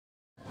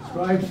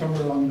described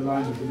somewhere along the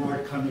line of an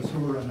art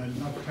connoisseur, and I'm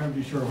not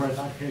terribly sure where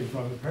that came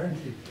from.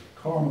 Apparently,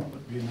 Cormac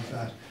would be into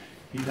that.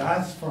 He'd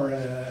asked for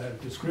a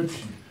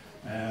description,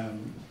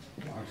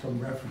 or some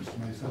reference to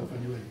myself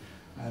anyway,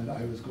 and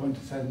I was going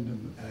to send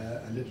him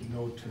a little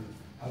note to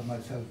have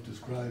myself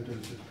described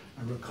as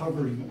a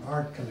recovering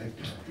art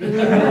collector.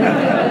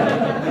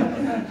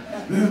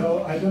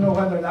 So I don't know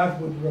whether that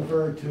would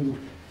refer to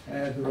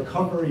the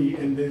recovery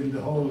in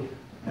the whole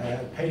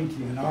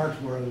painting and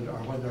art world, or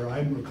whether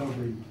I'm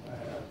recovering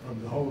from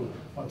the whole,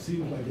 what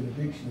seems like an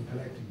addiction of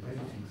collecting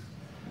paintings.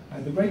 I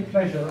had the great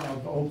pleasure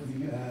of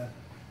opening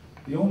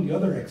the only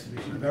other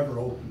exhibition I've ever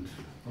opened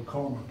for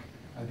Cormac.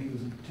 I think it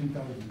was in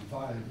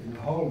 2005 in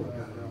the Hallway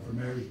Gallery for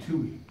Mary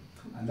Toohey,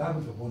 and that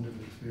was a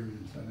wonderful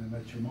experience, and I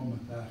met your mum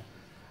at that.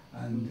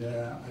 And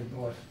I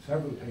bought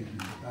several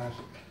paintings of that,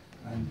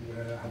 and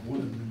have one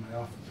of them in my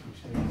office,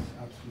 which takes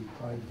absolute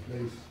pride of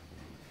place.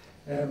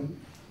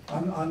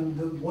 On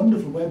the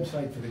wonderful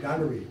website for the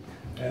gallery,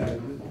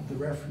 the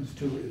reference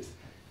to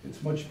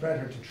it's much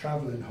better to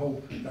travel in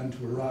hope than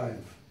to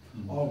arrive,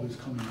 always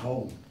coming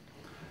home.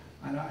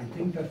 And I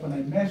think that when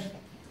I met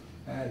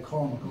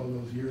Cormac all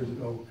those years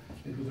ago,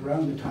 it was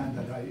around the time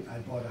that I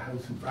bought a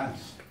house in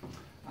France.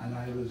 And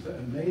I was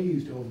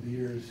amazed over the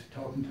years,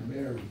 talking to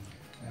Mary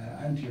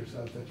and to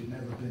yourself, that you'd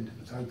never been to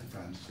the south of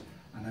France.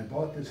 And I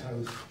bought this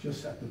house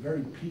just at the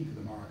very peak of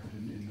the market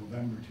in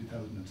November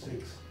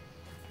 2006,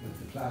 with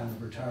the plan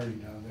of retiring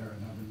down there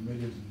and having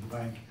millions in the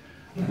bank.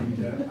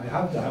 And I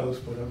have the house,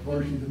 but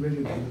unfortunately the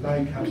millions in the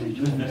bank haven't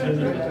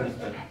materialized.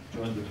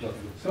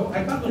 So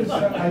I got this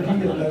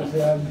idea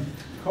that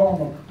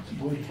Cormac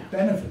would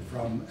benefit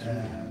from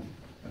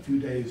a few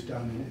days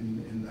down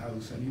in the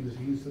house, and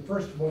he's the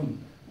first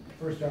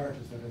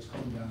artist that has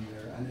come down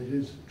there, and it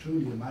is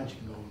truly a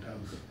magical old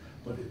house,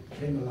 but it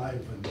came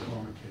alive when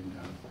Cormac came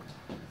down.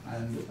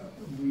 And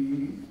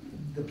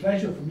the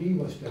pleasure for me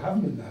was to have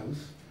him in the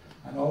house,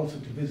 and also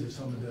to visit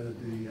some of the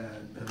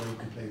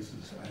local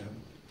places,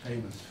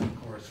 famous, of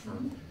course, for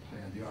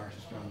the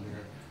artists down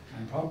there.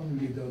 And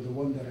probably the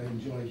one that I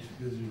enjoyed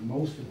visiting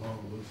most of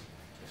all was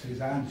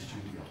Cézanne's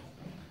studio.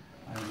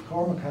 And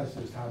Cormac has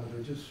this habit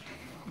of just,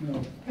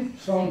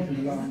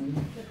 sauntering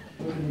along,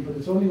 but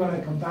it's only when I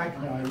come back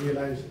now I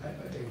realise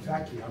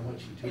exactly how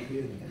much he took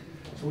in.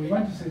 So we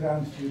went to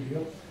Cézanne's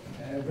studio,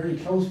 very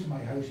close to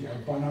my house. You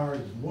have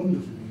Bonnard's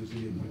wonderful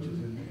museum, which is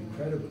an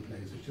incredible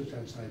place. It's just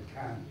outside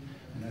Cannes,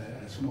 in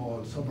a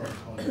small suburb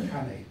called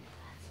Cannes.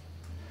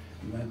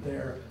 We went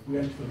there. We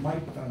went to the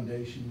Mike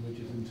Foundation, which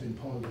is in St.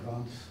 Paul de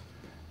Vence.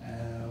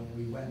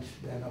 We went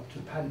then up to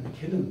Paddy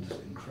McKillen's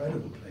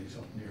incredible place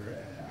up near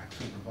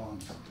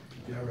Aix-en-Provence.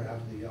 If you ever have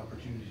the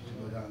opportunity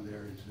to go down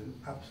there, it's an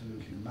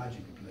absolutely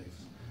magical place.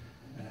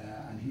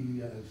 And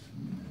he has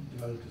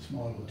developed a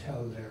small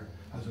hotel there,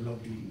 has a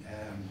lovely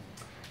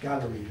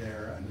gallery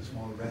there and a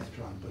small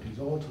restaurant, but he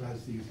also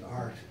has these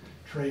art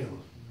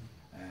trails,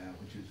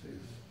 which is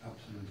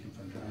absolutely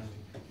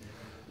fantastic.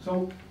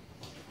 So,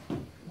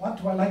 what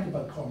do I like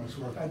about Cormac's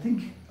work? I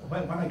think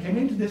when I came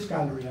into this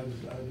gallery, I was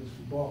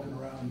walking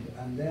around,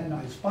 and then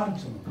I spotted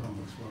some of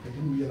Cormac's work. I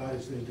didn't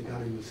realise that the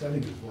gallery was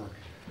selling his work,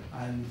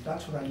 and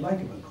that's what I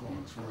like about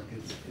Cormac's work.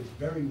 It's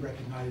very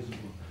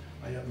recognisable.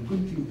 I have a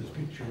good few of his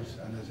pictures,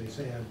 and as I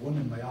say, I have one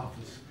in my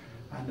office.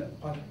 And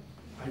what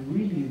I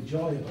really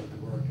enjoy about the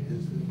work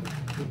is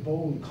the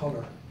bold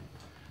colour,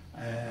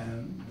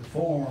 the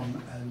form,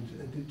 and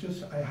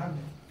I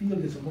feel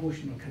this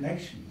emotional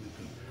connection with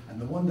them. And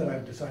the one that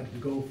I've decided to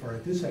go for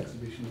at this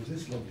exhibition is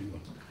this lovely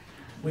one,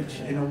 which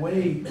in a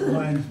way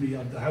reminds me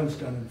of the house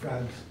down in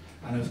France.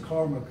 And as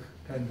Cormac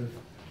kind of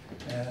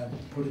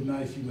put it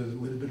nicely,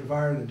 with a bit of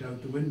Ireland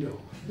out the window.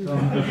 So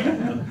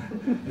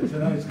it's a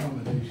nice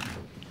combination.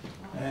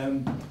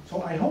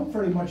 So I hope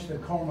very much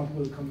that Cormac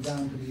will come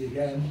down to me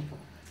again.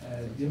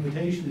 The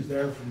invitation is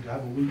there for him to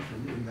have a week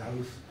in the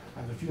house.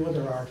 I have a few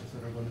other artists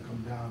that are going to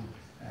come down.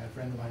 A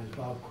friend of mine is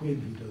Bob Quinn,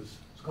 who does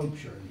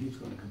sculpture, and he's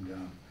going to come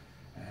down.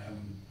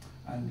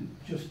 And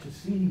just to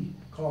see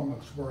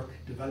Cormac's work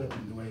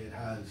developing the way it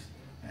has,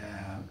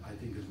 I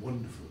think is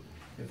wonderful.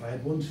 If I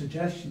had one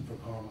suggestion for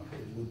Cormac,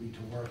 it would be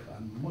to work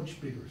on a much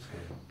bigger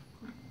scale.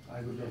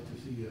 I would love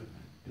to see you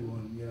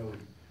doing,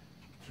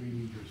 3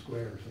 meters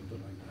square or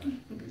something like that.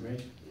 Would be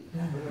great.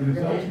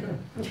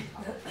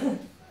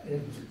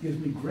 It gives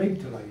me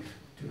great delight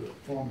to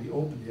formally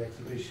open the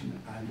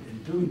exhibition, and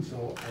in doing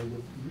so, I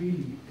would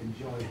really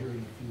enjoy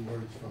hearing a few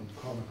words from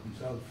Cormac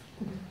himself.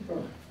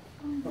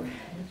 I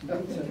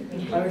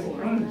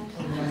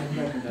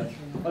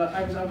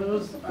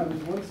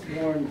was once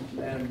warned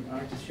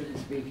artists shouldn't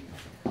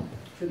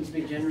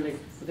speak generally,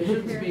 but they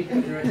shouldn't speak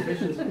at their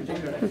exhibitions in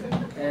particular,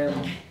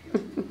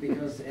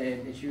 because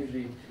it's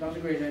usually not a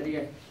great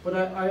idea. But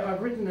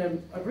I've written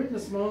a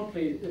small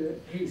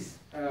piece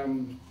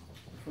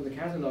for the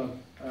catalogue.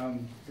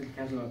 The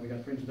catalogue we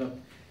got printed up,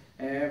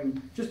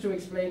 just to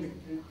explain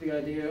the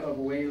idea of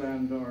a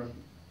wayland or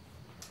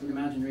an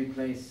imaginary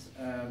place.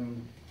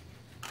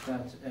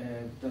 That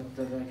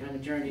I kind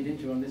of journeyed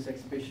into on this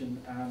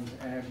exhibition,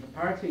 and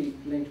partly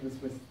linked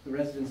with the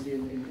residency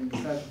in the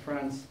south of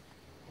France,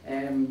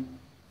 And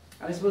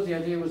I suppose the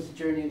idea was to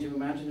journey into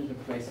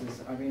imaginative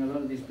places. I mean, a lot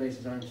of these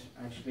places aren't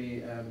actually,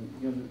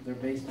 you know, they're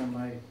based on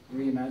my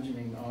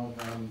reimagining of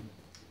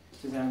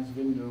Suzanne's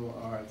window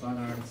or Von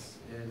Arndt's,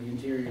 the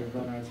interior of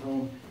Von Arndt's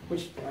home,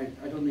 which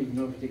I don't even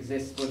know if it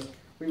exists, but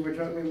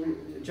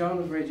John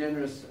was very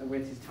generous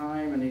with his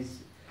time and his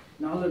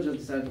knowledge of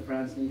the south of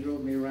France, and he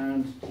drove me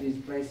around to these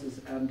places.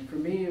 And for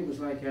me, it was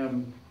like,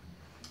 it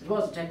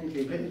was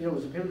technically, you know, it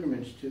was a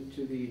pilgrimage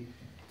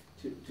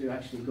to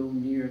actually go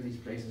near these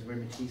places where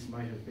Matisse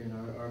might have been,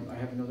 or I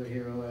have another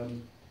hero,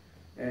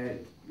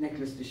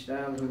 Nicolas de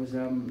Stael, who was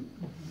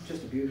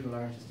just a beautiful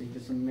artist. He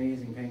did some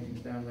amazing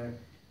paintings down there,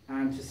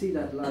 and to see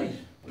that light,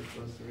 which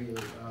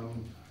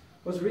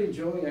was a real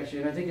joy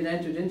actually. And I think it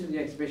entered into the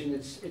exhibition.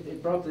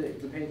 It brought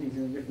the paintings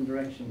in a different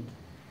direction,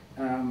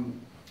 you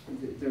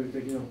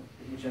know,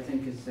 which I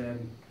think is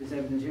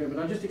evident here. But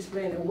I'll just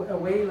explain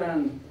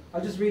Awayland.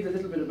 I'll just read a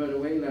little bit about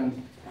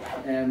Awayland.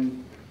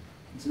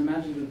 It's an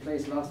imaginative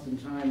place lost in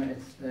time.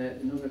 It's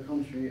another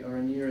country or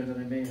an era that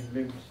I may have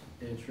lived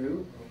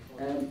through.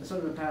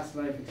 Sort of a past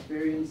life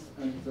experience,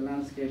 and it's a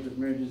landscape that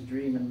merges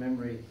dream and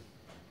memory.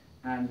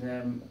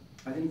 And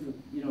I think that,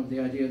 you know, the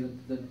idea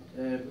that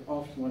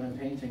often when I'm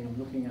painting, I'm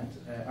looking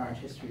at art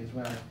history as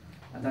well,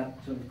 and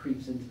that sort of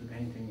creeps into the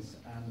paintings.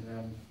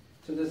 And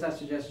so there's that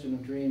suggestion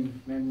of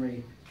dream,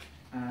 memory,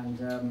 and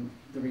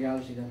the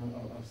reality then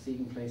of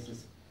seeing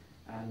places.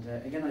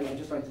 And again, I'd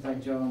just like to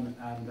thank John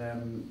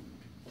and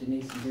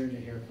Denise and Deirdre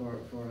here for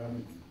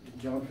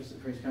John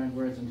for his kind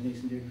words, and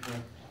Denise and Deirdre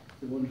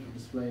for the wonderful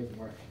display of the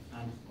work.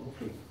 And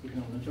hopefully you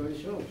can all enjoy the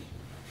show.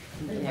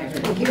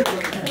 Thank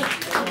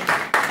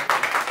you.